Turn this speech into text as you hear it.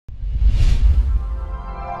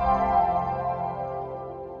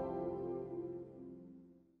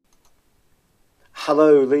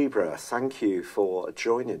Hello Libra, thank you for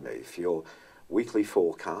joining me for your weekly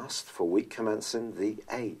forecast for week commencing the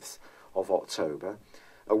 8th of October,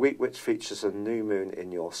 a week which features a new moon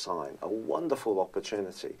in your sign, a wonderful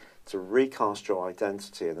opportunity to recast your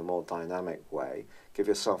identity in a more dynamic way, give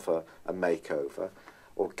yourself a makeover,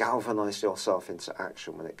 or galvanise yourself into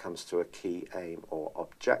action when it comes to a key aim or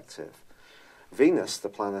objective. Venus, the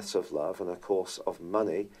planet of love and of course of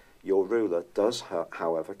money, your ruler, does,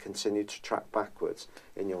 however, continue to track backwards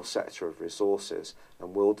in your sector of resources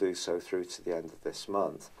and will do so through to the end of this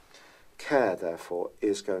month. Care, therefore,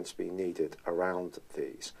 is going to be needed around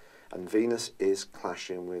these, and Venus is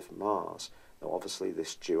clashing with Mars. Now, obviously,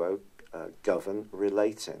 this duo govern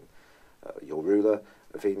relating. Your ruler,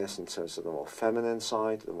 Venus, in terms of the more feminine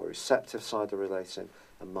side, the more receptive side of relating,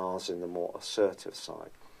 and Mars in the more assertive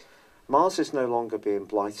side. Mars is no longer being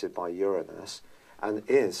blighted by Uranus, and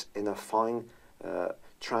is in a fine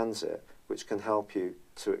transit which can help you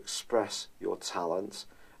to express your talents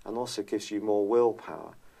and also gives you more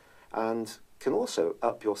willpower and can also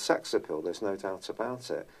up your sex appeal, there's no doubt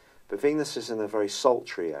about it. But Venus is in a very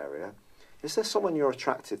sultry area. Is there someone you're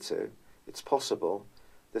attracted to? It's possible.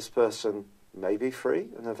 This person may be free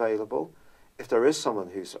and available. If there is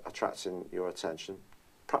someone who's attracting your attention,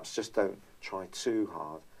 perhaps just don't try too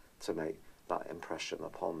hard to make that impression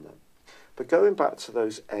upon them. But going back to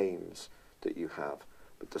those aims that you have,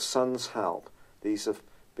 with the sun's help, these have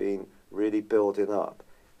been really building up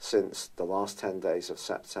since the last 10 days of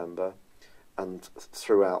September and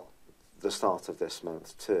throughout the start of this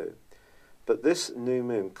month too. But this new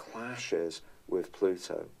moon clashes with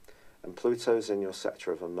Pluto, and Pluto's in your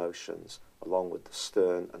sector of emotions, along with the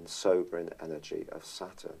stern and sobering energy of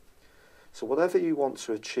Saturn. So whatever you want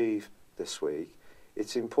to achieve this week,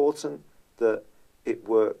 it's important that it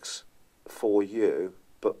works for you,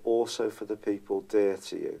 but also for the people dear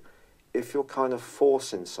to you. If you're kind of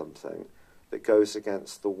forcing something that goes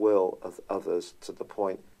against the will of others to the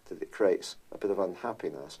point that it creates a bit of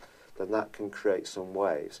unhappiness, then that can create some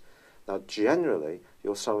waves. Now, generally,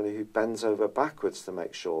 you're somebody who bends over backwards to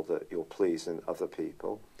make sure that you're pleasing other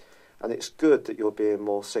people, and it's good that you're being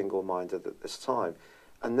more single-minded at this time.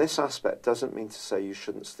 And this aspect doesn't mean to say you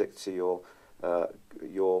shouldn't stick to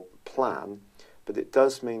your plan, but it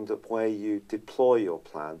does mean that where you deploy your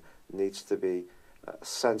plan needs to be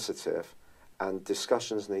sensitive, and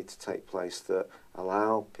discussions need to take place that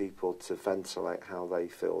allow people to ventilate how they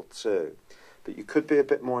feel too. But you could be a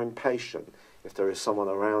bit more impatient if there is someone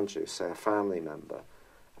around you, say a family member,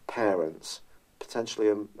 parents, potentially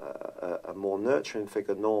a more nurturing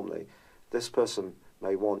figure normally. This person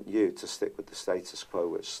may want you to stick with the status quo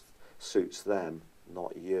which suits them,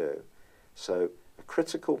 not you. So a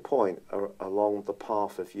critical point along the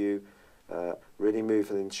path of you really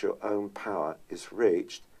moving into your own power is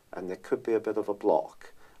reached, and there could be a bit of a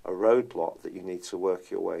block, a roadblock that you need to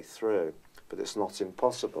work your way through, but it's not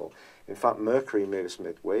impossible. In fact, Mercury moves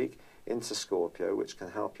midweek into Scorpio, which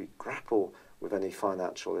can help you grapple with any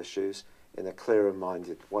financial issues in a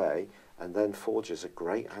clearer-minded way, and then forges a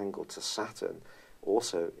great angle to Saturn,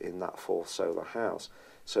 also in that fourth solar house.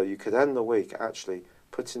 So you could end the week actually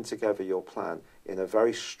putting together your plan in a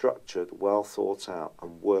very structured, well thought out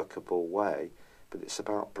and workable way, but it's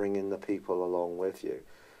about bringing the people along with you.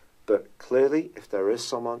 But clearly, if there is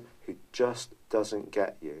someone who just doesn't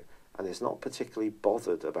get you and is not particularly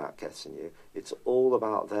bothered about getting you, it's all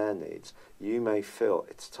about their needs, you may feel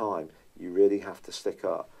it's time you really have to stick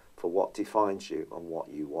up for what defines you and what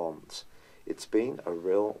you want. It's been a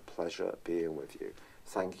real pleasure being with you.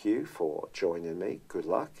 Thank you for joining me. Good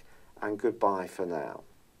luck and goodbye for now.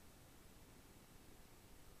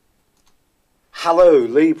 Hello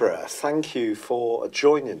Libra, thank you for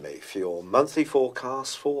joining me for your monthly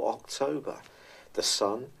forecast for October. The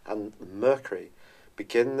Sun and Mercury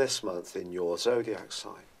begin this month in your Zodiac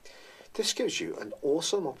sign. This gives you an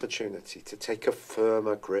awesome opportunity to take a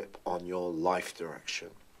firmer grip on your life direction.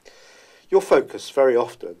 Your focus very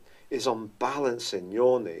often is on balancing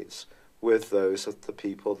your needs with those of the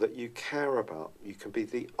people that you care about. You can be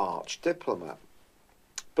the arch diplomat.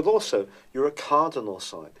 But also, you're a cardinal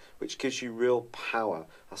sign, which gives you real power.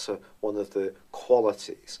 That's one of the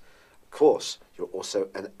qualities. Of course, you're also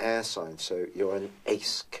an air sign, so you're an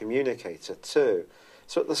ace communicator too.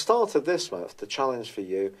 So at the start of this month, the challenge for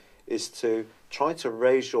you is to try to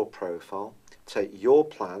raise your profile, take your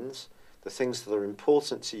plans, the things that are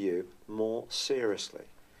important to you, more seriously.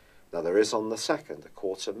 Now, there is on the 2nd a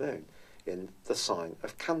quarter moon in the sign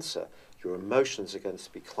of Cancer. Your emotions are going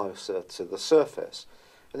to be closer to the surface.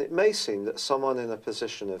 And it may seem that someone in a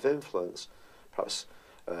position of influence, perhaps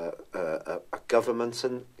a government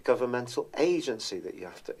and governmental agency that you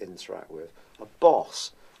have to interact with, a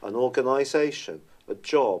boss, an organisation, a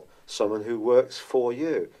job, someone who works for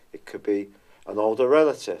you. It could be an older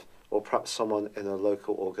relative or perhaps someone in a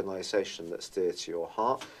local organisation that's dear to your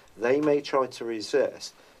heart. They may try to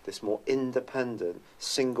resist this more independent,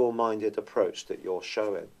 single-minded approach that you're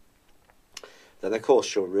showing. Then, of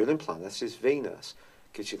course, your ruling planet is Venus.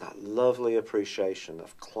 Gives you that lovely appreciation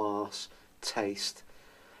of class, taste,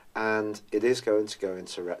 and it is going to go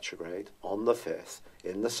into retrograde on the 5th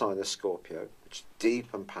in the sign of Scorpio, which is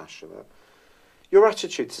deep and passionate. Your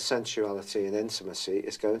attitude to sensuality and intimacy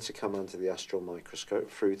is going to come under the astral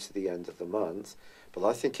microscope through to the end of the month, but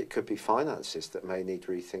I think it could be finances that may need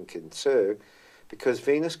rethinking too, because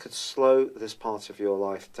Venus could slow this part of your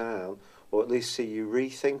life down, or at least see you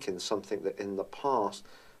rethinking something that in the past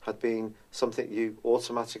had been something you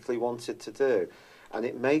automatically wanted to do. And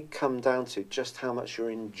it may come down to just how much you're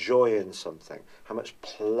enjoying something, how much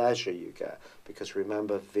pleasure you get, because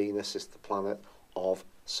remember, Venus is the planet of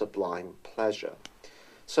sublime pleasure.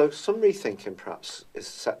 So some rethinking perhaps is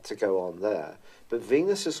set to go on there, but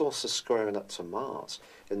Venus is also squaring up to Mars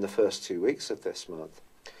in the first 2 weeks of this month.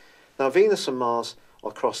 Now, Venus and Mars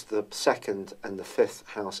across the 2nd and the 5th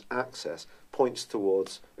house axis points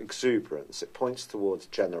towards exuberance, it points towards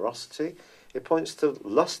generosity, it points to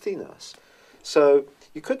lustiness. So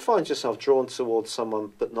you could find yourself drawn towards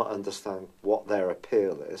someone but not understand what their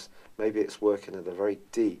appeal is. Maybe it's working at a very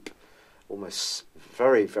deep, almost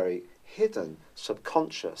very, very hidden,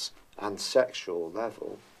 subconscious and sexual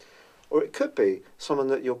level. Or it could be someone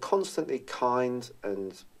that you're constantly kind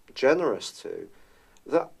and generous to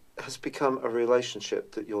that has become a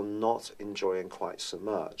relationship that you're not enjoying quite so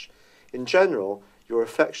much. In general, your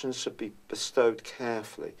affections should be bestowed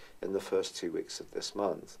carefully in the first 2 weeks of this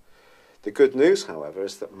month. The good news, however,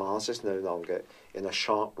 is that Mars is no longer in a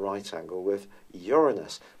sharp right angle with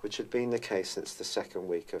Uranus, which had been the case since the 2nd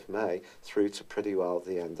week of May through to pretty well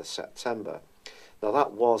the end of September. Now,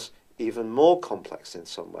 that was even more complex in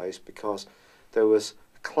some ways because there was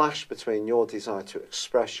a clash between your desire to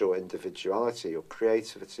express your individuality, your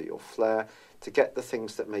creativity, your flair, to get the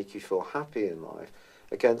things that make you feel happy in life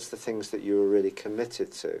against the things that you were really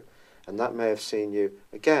committed to. And that may have seen you,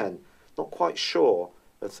 again, not quite sure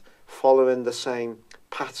of following the same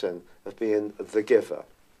pattern of being the giver.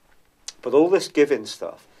 But all this giving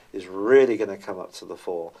stuff is really going to come up to the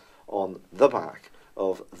fore on the back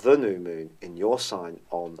of the new moon in your sign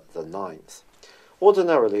on the 9th.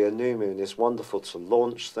 Ordinarily, a new moon is wonderful to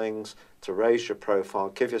launch things, to raise your profile,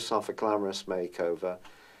 give yourself a glamorous makeover,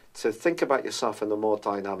 to think about yourself in a more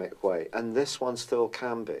dynamic way, and this one still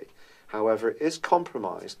can be. However, it is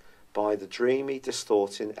compromised by the dreamy,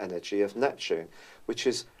 distorting energy of Neptune, which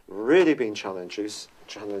has really been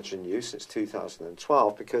challenging you since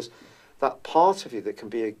 2012, because that part of you that can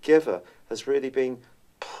be a giver has really been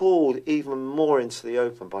pulled even more into the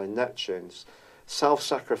open by Neptune's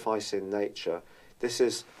self-sacrificing nature. This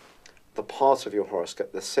is the part of your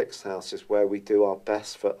horoscope, the 6th house, is where we do our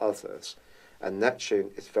best for others, and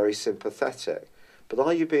Neptune is very sympathetic. But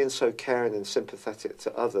are you being so caring and sympathetic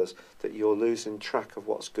to others that you're losing track of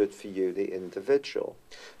what's good for you, the individual?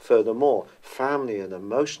 Furthermore, family and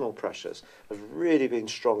emotional pressures have really been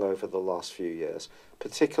strong over the last few years,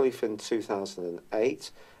 particularly from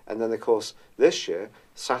 2008. And then, of course, this year,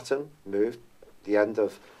 Saturn moved the end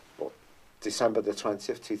of December the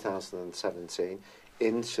 20th, 2017,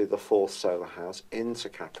 into the 4th solar house, into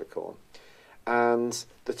Capricorn. And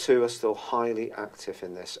the two are still highly active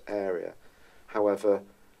in this area. However,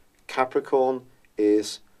 Capricorn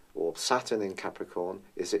is, or Saturn in Capricorn,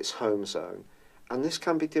 is its home zone. And this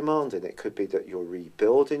can be demanding. It could be that you're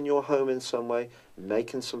rebuilding your home in some way,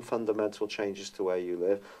 making some fundamental changes to where you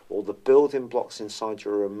live, or the building blocks inside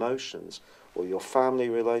your emotions or your family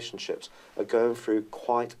relationships are going through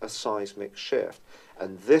quite a seismic shift.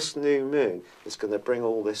 And this new moon is going to bring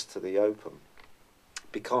all this to the open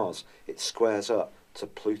because it squares up to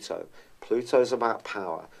Pluto. Pluto's about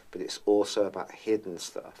power, but it's also about hidden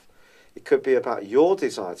stuff. It could be about your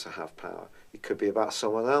desire to have power. It could be about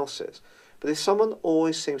someone else's. But if someone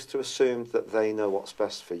always seems to assume that they know what's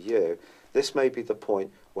best for you, this may be the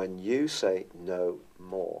point when you say no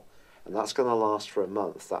more. And that's going to last for a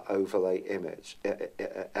month, that overlay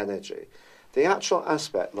energy. The actual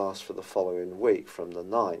aspect lasts for the following week from the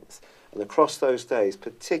 9th. And across those days,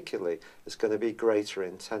 particularly, there's going to be greater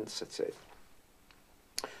intensity.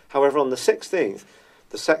 However, on the 16th,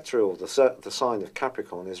 the sector, or the sign of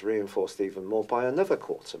Capricorn, is reinforced even more by another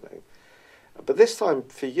quarter moon. But this time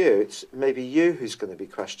for you, it's maybe you who's going to be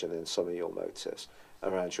questioning some of your motives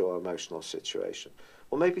around your emotional situation.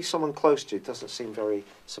 Or maybe someone close to you doesn't seem very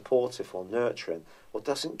supportive or nurturing, or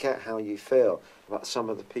doesn't get how you feel about some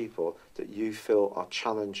of the people that you feel are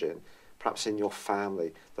challenging, perhaps in your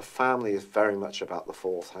family. The family is very much about the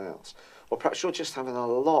fourth house. Or perhaps you're just having a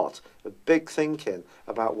lot of big thinking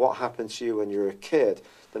about what happened to you when you were a kid,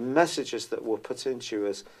 the messages that were put into you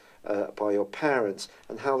as by your parents,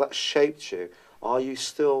 and how that shaped you. Are you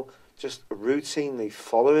still just routinely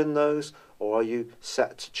following those, or are you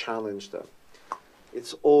set to challenge them?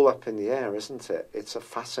 It's all up in the air, isn't it? It's a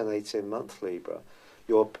fascinating month, Libra.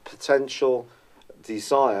 Your potential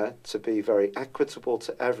desire to be very equitable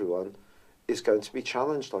to everyone is going to be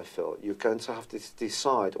challenged, I feel. You're going to have to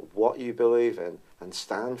decide what you believe in and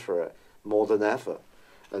stand for it more than ever.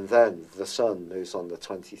 And then the sun moves on the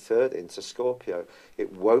 23rd into Scorpio.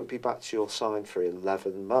 It won't be back to your sign for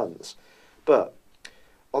 11 months. But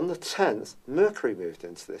on the 10th, Mercury moved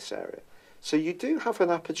into this area. So you do have an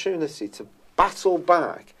opportunity to battle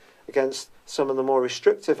back against some of the more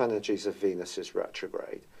restrictive energies of Venus's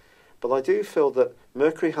retrograde. But I do feel that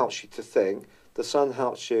Mercury helps you to think, the sun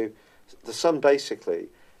helps you. The sun basically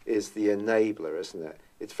is the enabler, isn't it?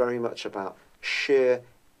 It's very much about sheer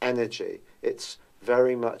energy. It's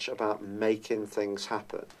very much about making things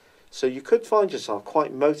happen. So you could find yourself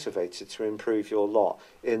quite motivated to improve your lot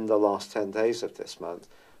in the last 10 days of this month,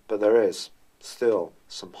 but there is still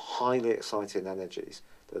some highly exciting energies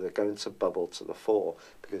that are going to bubble to the fore,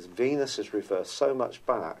 because Venus has reversed so much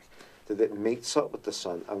back that it meets up with the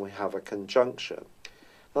sun and we have a conjunction.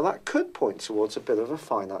 Now that could point towards a bit of a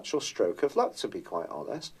financial stroke of luck, to be quite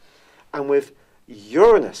honest. And with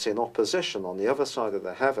Uranus in opposition on the other side of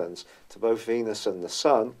the heavens to both Venus and the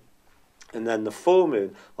sun, and then the full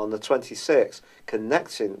moon on the 26th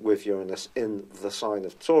connecting with Uranus in the sign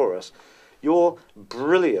of Taurus, your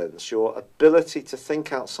brilliance, your ability to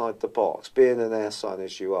think outside the box, being an air sign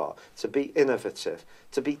as you are, to be innovative,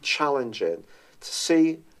 to be challenging, to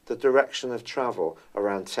see the direction of travel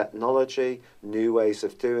around technology, new ways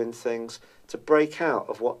of doing things, to break out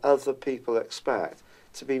of what other people expect,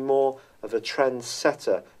 to be more of a trend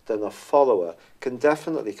setter than a follower, can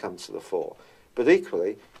definitely come to the fore. But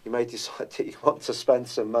equally, you may decide that you want to spend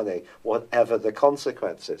some money, whatever the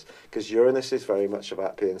consequences, because Uranus is very much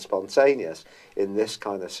about being spontaneous in this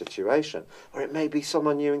kind of situation. Or it may be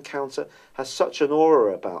someone you encounter has such an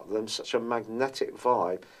aura about them, such a magnetic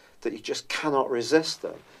vibe, that you just cannot resist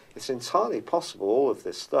them. It's entirely possible, all of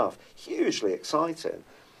this stuff, hugely exciting.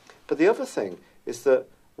 But the other thing is that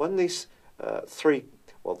when these three,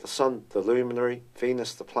 well, the sun, the luminary,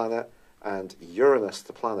 Venus, the planet, and Uranus,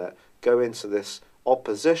 the planet, go into this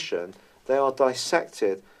opposition, they are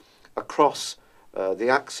dissected across the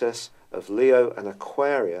axis of Leo and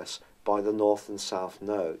Aquarius by the north and south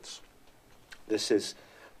nodes. This is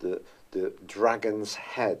the dragon's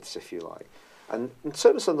heads, if you like. And in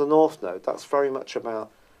terms of the north node, that's very much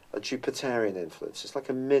about a Jupiterian influence. It's like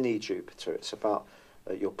a mini Jupiter. It's about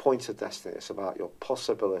your point of destiny. It's about your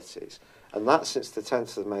possibilities. And that, since the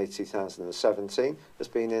 10th of May 2017, has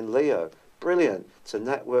been in Leo. Brilliant to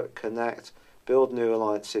network, connect, build new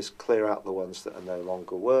alliances, clear out the ones that are no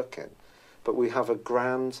longer working. But we have a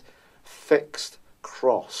grand fixed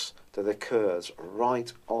cross that occurs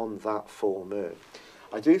right on that full moon.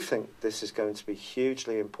 I do think this is going to be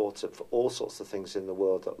hugely important for all sorts of things in the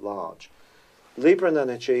world at large. Libran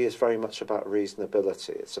energy is very much about reasonability.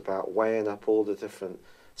 It's about weighing up all the different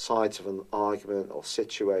sides of an argument or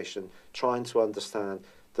situation, trying to understand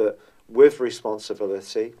that with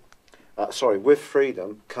responsibility, with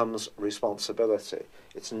freedom comes responsibility.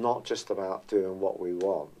 It's not just about doing what we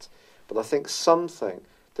want. But I think something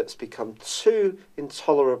that's become too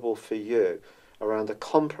intolerable for you around a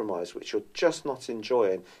compromise which you're just not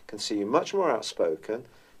enjoying can see you much more outspoken,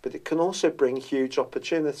 but it can also bring huge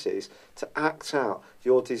opportunities to act out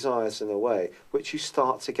your desires in a way which you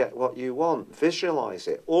start to get what you want. Visualize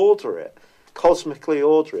it, order it, cosmically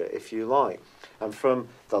order it if you like. And from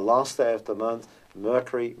the last day of the month,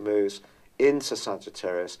 Mercury moves into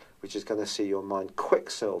Sagittarius, which is going to see your mind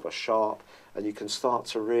quicksilver sharp, and you can start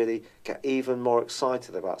to really get even more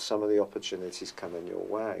excited about some of the opportunities coming your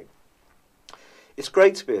way. It's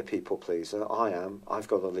great to be a people pleaser. I am. I've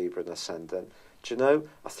got a Libra ascendant. Do you know,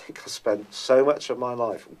 I think I spent so much of my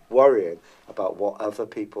life worrying about what other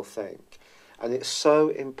people think. And it's so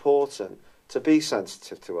important to be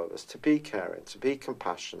sensitive to others, to be caring, to be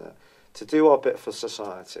compassionate, to do our bit for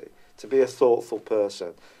society, to be a thoughtful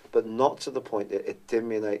person, but not to the point that it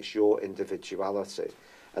diminishes your individuality.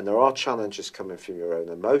 And there are challenges coming from your own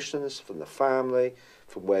emotions, from the family,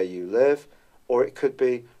 from where you live, or it could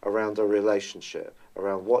be around a relationship,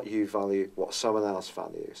 around what you value, what someone else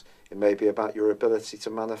values. It may be about your ability to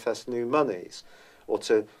manifest new monies, or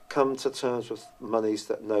to come to terms with monies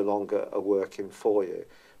that no longer are working for you.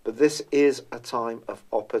 But this is a time of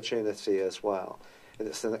opportunity as well. And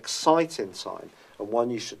it's an exciting time, and one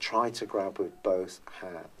you should try to grab with both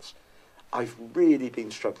hands. I've really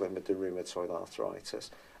been struggling with the rheumatoid arthritis,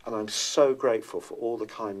 and I'm so grateful for all the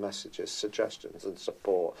kind messages, suggestions and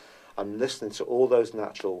support. I'm listening to all those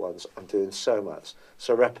natural ones. I'm doing so much.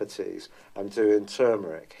 Serepites, I'm doing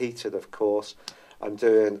turmeric, heated of course. I'm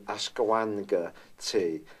doing ashwagandha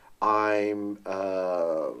tea. I'm,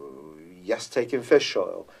 taking fish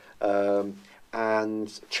oil.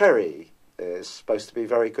 And cherry is supposed to be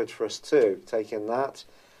very good for us too, taking that.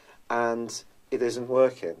 And it isn't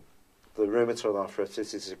working. The rheumatoid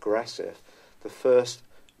arthritis is aggressive. The first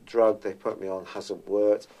drug they put me on hasn't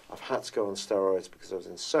worked. I've had to go on steroids because I was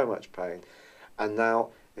in so much pain. And now,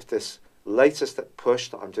 if this latest push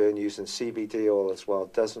that I'm doing using CBD oil as well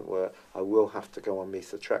doesn't work, I will have to go on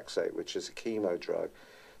methotrexate, which is a chemo drug.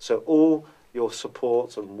 So all your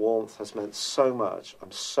support and warmth has meant so much.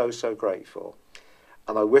 I'm so, so grateful.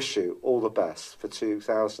 And I wish you all the best for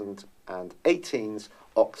 2018's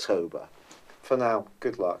October. For now,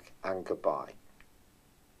 good luck and goodbye.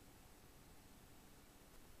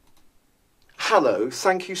 Hello,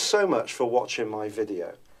 thank you so much for watching my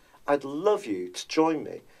video. I'd love you to join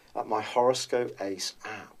me at my Horoscope Ace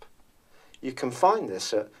app. You can find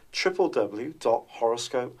this at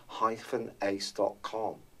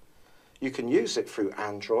www.horoscope-ace.com. You can use it through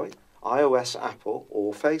Android, iOS, Apple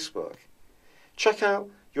or Facebook. Check out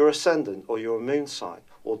your ascendant or your moon sign,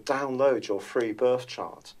 or download your free birth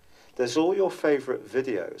chart. There's all your favourite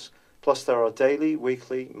videos, plus there are daily,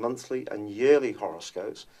 weekly, monthly and yearly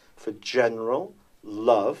horoscopes for general,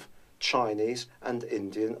 love, Chinese and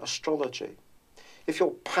Indian astrology. If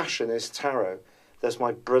your passion is tarot, there's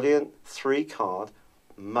my brilliant 3-card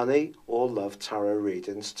money or love tarot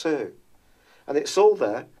readings too. And it's all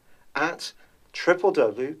there at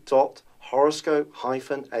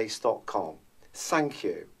www.horoscope-ace.com. Thank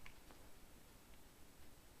you.